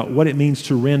Testament about what it means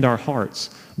to rend our hearts.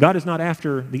 God is not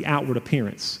after the outward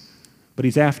appearance, but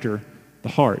He's after the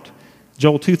heart.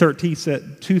 Joel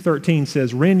 2:13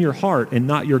 says, rend your heart and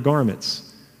not your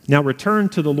garments. Now return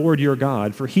to the Lord your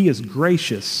God, for He is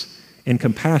gracious and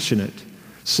compassionate,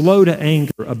 slow to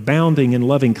anger, abounding in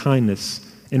loving kindness,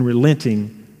 and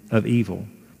relenting of evil.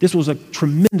 This was a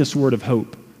tremendous word of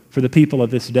hope for the people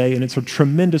of this day, and it's a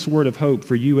tremendous word of hope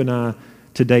for you and I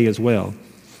today as well.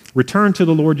 Return to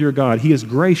the Lord your God. He is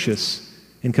gracious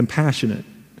and compassionate,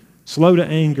 slow to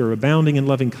anger, abounding in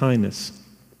loving kindness.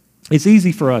 It's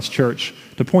easy for us, church,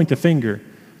 to point the finger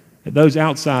at those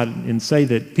outside and say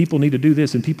that people need to do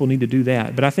this and people need to do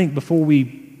that. But I think before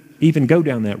we even go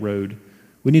down that road,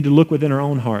 we need to look within our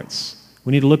own hearts.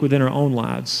 We need to look within our own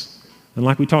lives. And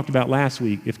like we talked about last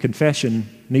week, if confession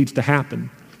needs to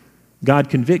happen, God,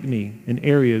 convict me in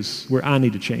areas where I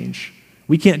need to change.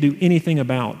 We can't do anything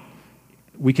about.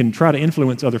 We can try to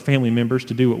influence other family members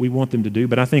to do what we want them to do,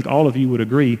 but I think all of you would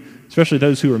agree, especially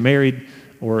those who are married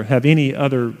or have any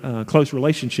other close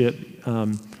relationship,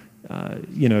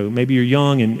 maybe you're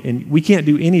young, and we can't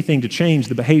do anything to change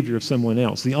the behavior of someone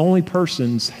else. The only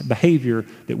person's behavior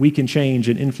that we can change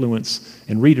and influence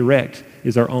and redirect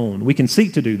is our own. We can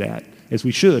seek to do that, as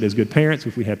we should, as good parents,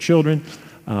 if we have children,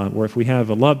 or if we have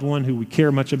a loved one who we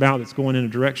care much about that's going in a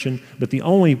direction. But the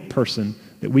only person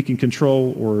that we can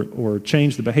control or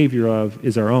change the behavior of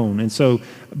is our own. And so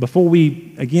before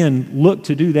we, again, look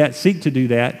to do that, seek to do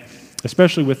that,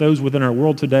 especially with those within our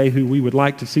world today who we would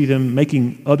like to see them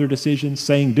making other decisions,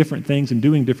 saying different things and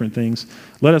doing different things,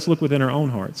 let us look within our own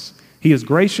hearts. He is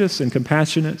gracious and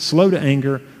compassionate, slow to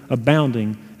anger,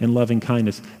 abounding in loving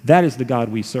kindness. That is the God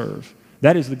we serve.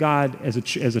 That is the God as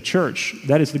a church.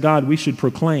 That is the God we should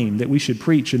proclaim, that we should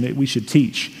preach, and that we should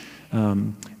teach.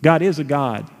 God is a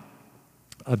God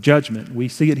of judgment. We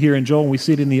see it here in Joel, and we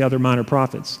see it in the other minor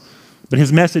prophets. But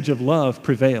His message of love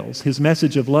prevails. His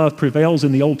message of love prevails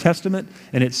in the Old Testament,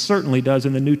 and it certainly does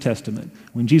in the New Testament.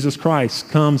 When Jesus Christ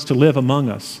comes to live among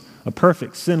us, a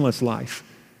perfect, sinless life,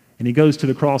 and He goes to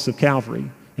the cross of Calvary,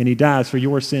 and He dies for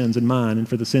your sins and mine and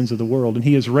for the sins of the world, and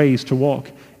He is raised to walk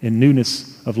in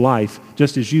newness of life,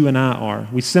 just as you and I are.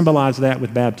 We symbolize that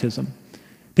with baptism.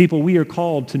 People, we are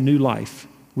called to new life.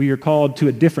 We are called to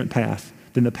a different path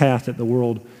than the path that the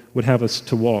world would have us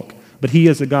to walk. But He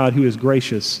is a God who is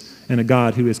gracious and a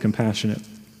God who is compassionate.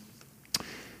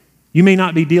 You may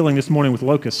not be dealing this morning with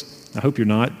locusts. I hope you're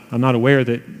not. I'm not aware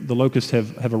that the locusts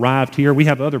have arrived here. We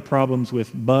have other problems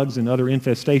with bugs and other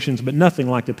infestations, but nothing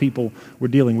like the people we're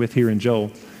dealing with here in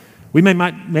Joel. We may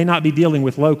not be dealing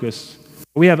with locusts,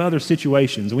 but we have other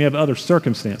situations and we have other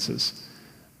circumstances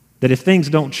that if things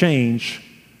don't change,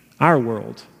 our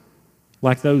world,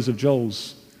 like those of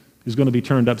Joel's, is going to be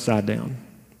turned upside down.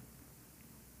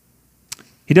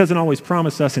 He doesn't always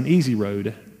promise us an easy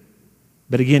road,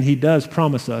 but again, He does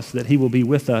promise us that He will be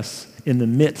with us in the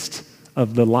midst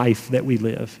of the life that we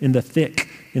live, in the thick,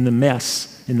 in the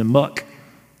mess, in the muck,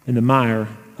 in the mire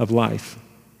of life.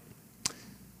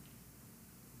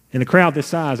 In a crowd this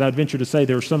size, I'd venture to say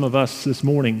there are some of us this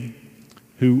morning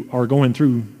who are going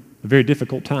through a very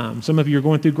difficult time. Some of you are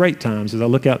going through great times. As I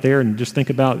look out there and just think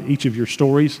about each of your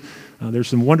stories, there's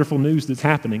some wonderful news that's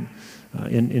happening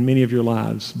in many of your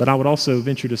lives. But I would also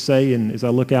venture to say, and as I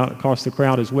look out across the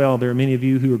crowd as well, there are many of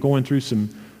you who are going through some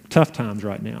tough times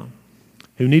right now,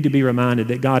 who need to be reminded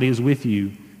that God is with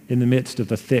you in the midst of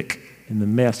the thick and the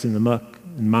mess and the muck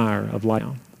and mire of life.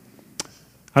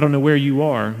 I don't know where you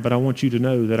are, but I want you to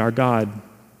know that our God,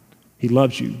 He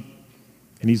loves you,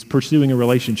 and He's pursuing a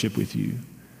relationship with you.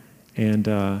 And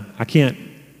I can't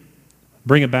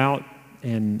bring about,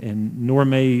 and nor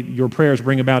may your prayers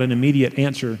bring about an immediate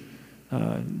answer,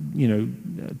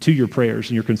 to your prayers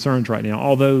and your concerns right now,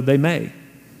 although they may.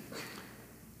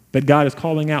 But God is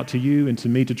calling out to you and to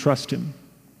me to trust Him,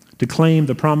 to claim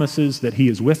the promises that He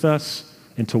is with us,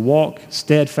 and to walk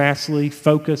steadfastly,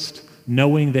 focused,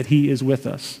 knowing that He is with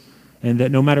us, and that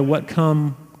no matter what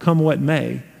come what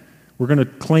may, we're going to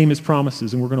claim His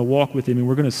promises, and we're going to walk with Him, and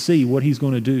we're going to see what He's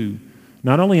going to do,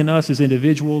 not only in us as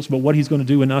individuals, but what He's going to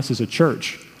do in us as a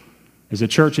church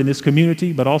in this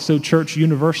community, but also church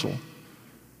universal.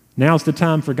 Now's the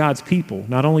time for God's people,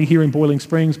 not only here in Boiling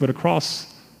Springs, but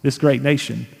across this great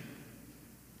nation,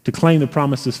 to claim the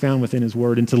promises found within His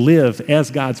Word and to live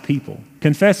as God's people,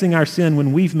 confessing our sin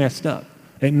when we've messed up,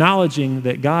 acknowledging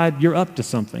that, God, you're up to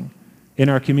something in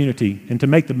our community, and to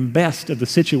make the best of the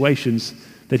situations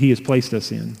that He has placed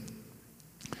us in.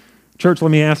 Church,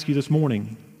 let me ask you this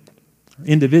morning,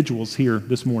 individuals here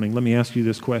this morning, let me ask you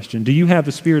this question. Do you have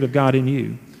the Spirit of God in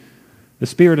you? The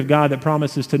Spirit of God that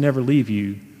promises to never leave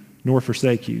you nor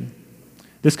forsake you.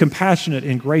 This compassionate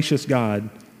and gracious God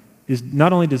is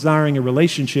not only desiring a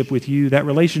relationship with you, that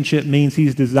relationship means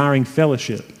He's desiring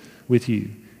fellowship with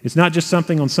you. It's not just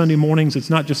something on Sunday mornings,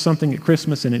 it's not just something at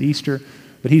Christmas and at Easter,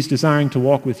 but He's desiring to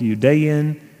walk with you day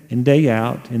in and day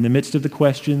out, in the midst of the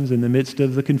questions, in the midst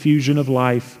of the confusion of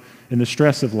life, in the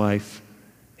stress of life.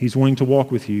 He's wanting to walk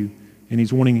with you, and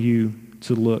He's wanting you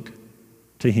to look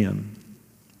to Him.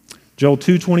 Joel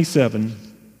 2:27,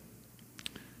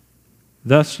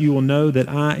 thus you will know that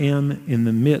I am in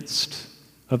the midst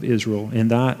of Israel, and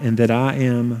that I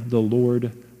am the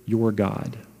Lord your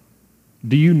God.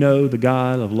 Do you know the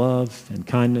God of love and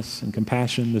kindness and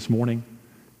compassion this morning?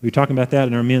 We were talking about that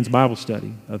in our men's Bible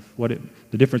study, of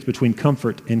the difference between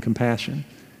comfort and compassion.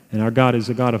 And our God is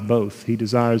a God of both. He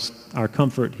desires our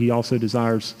comfort. He also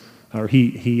desires,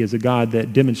 He is a God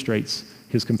that demonstrates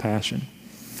His compassion.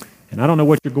 And I don't know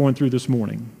what you're going through this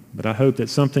morning, but I hope that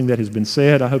something that has been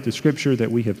said, I hope the scripture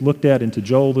that we have looked at into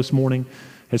Joel this morning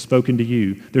has spoken to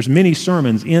you. There's many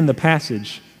sermons in the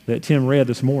passage that Tim read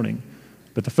this morning,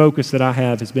 but the focus that I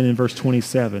have has been in verse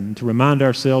 27, to remind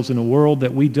ourselves, in a world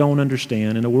that we don't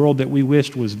understand, in a world that we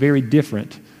wished was very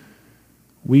different,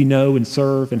 we know and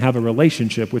serve and have a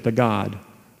relationship with a God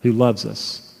who loves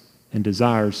us and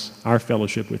desires our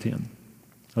fellowship with Him.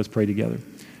 Let's pray together.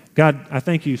 God, I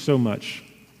thank you so much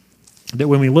that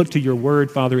when we look to your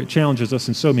word, Father, it challenges us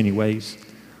in so many ways.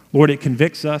 Lord, it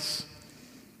convicts us.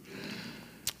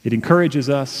 It encourages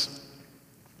us.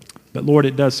 But Lord,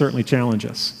 it does certainly challenge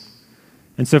us.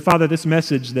 And so, Father, this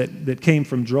message that came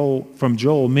from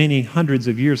Joel many hundreds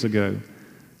of years ago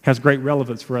has great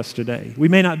relevance for us today. We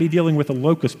may not be dealing with a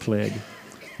locust plague,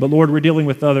 but Lord, we're dealing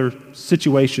with other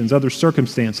situations, other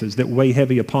circumstances that weigh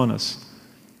heavy upon us.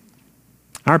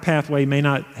 Our pathway may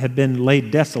not have been laid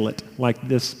desolate like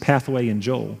this pathway in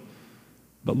Joel,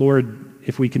 but Lord,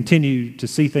 if we continue to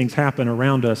see things happen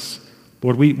around us,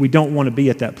 Lord, we don't want to be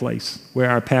at that place where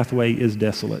our pathway is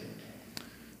desolate.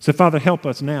 So, Father, help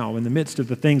us now in the midst of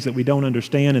the things that we don't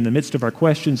understand, in the midst of our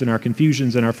questions and our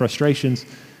confusions and our frustrations.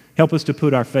 Help us to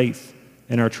put our faith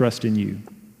and our trust in you.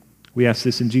 We ask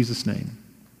this in Jesus' name.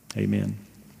 Amen.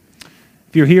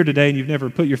 If you're here today and you've never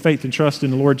put your faith and trust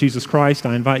in the Lord Jesus Christ,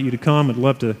 I invite you to come. I'd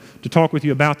love to talk with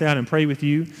you about that and pray with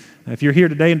you. If you're here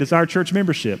today and desire church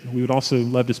membership, we would also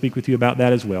love to speak with you about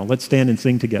that as well. Let's stand and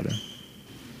sing together.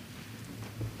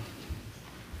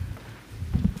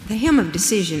 The hymn of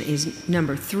decision is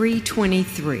number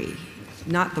 323,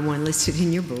 not the one listed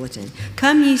in your bulletin.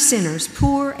 Come ye sinners,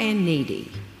 poor and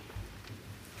needy.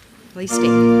 Please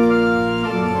stand.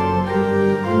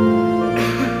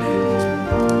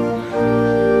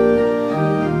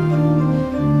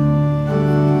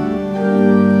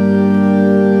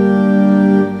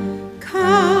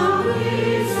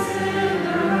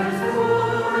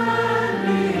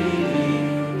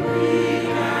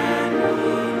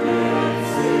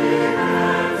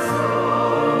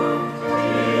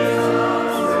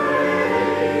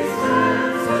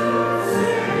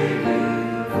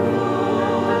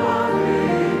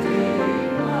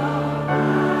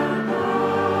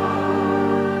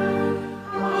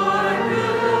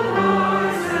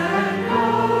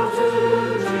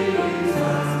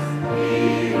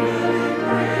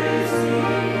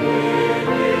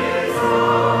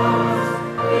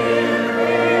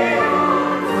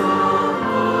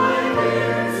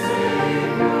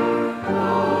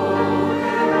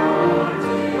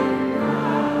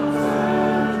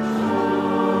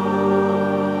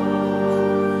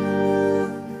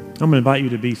 I'm going to invite you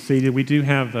to be seated. We do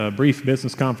have a brief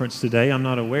business conference today. I'm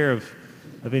not aware of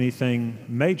anything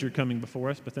major coming before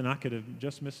us, but then I could have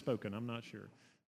just misspoken. I'm not sure.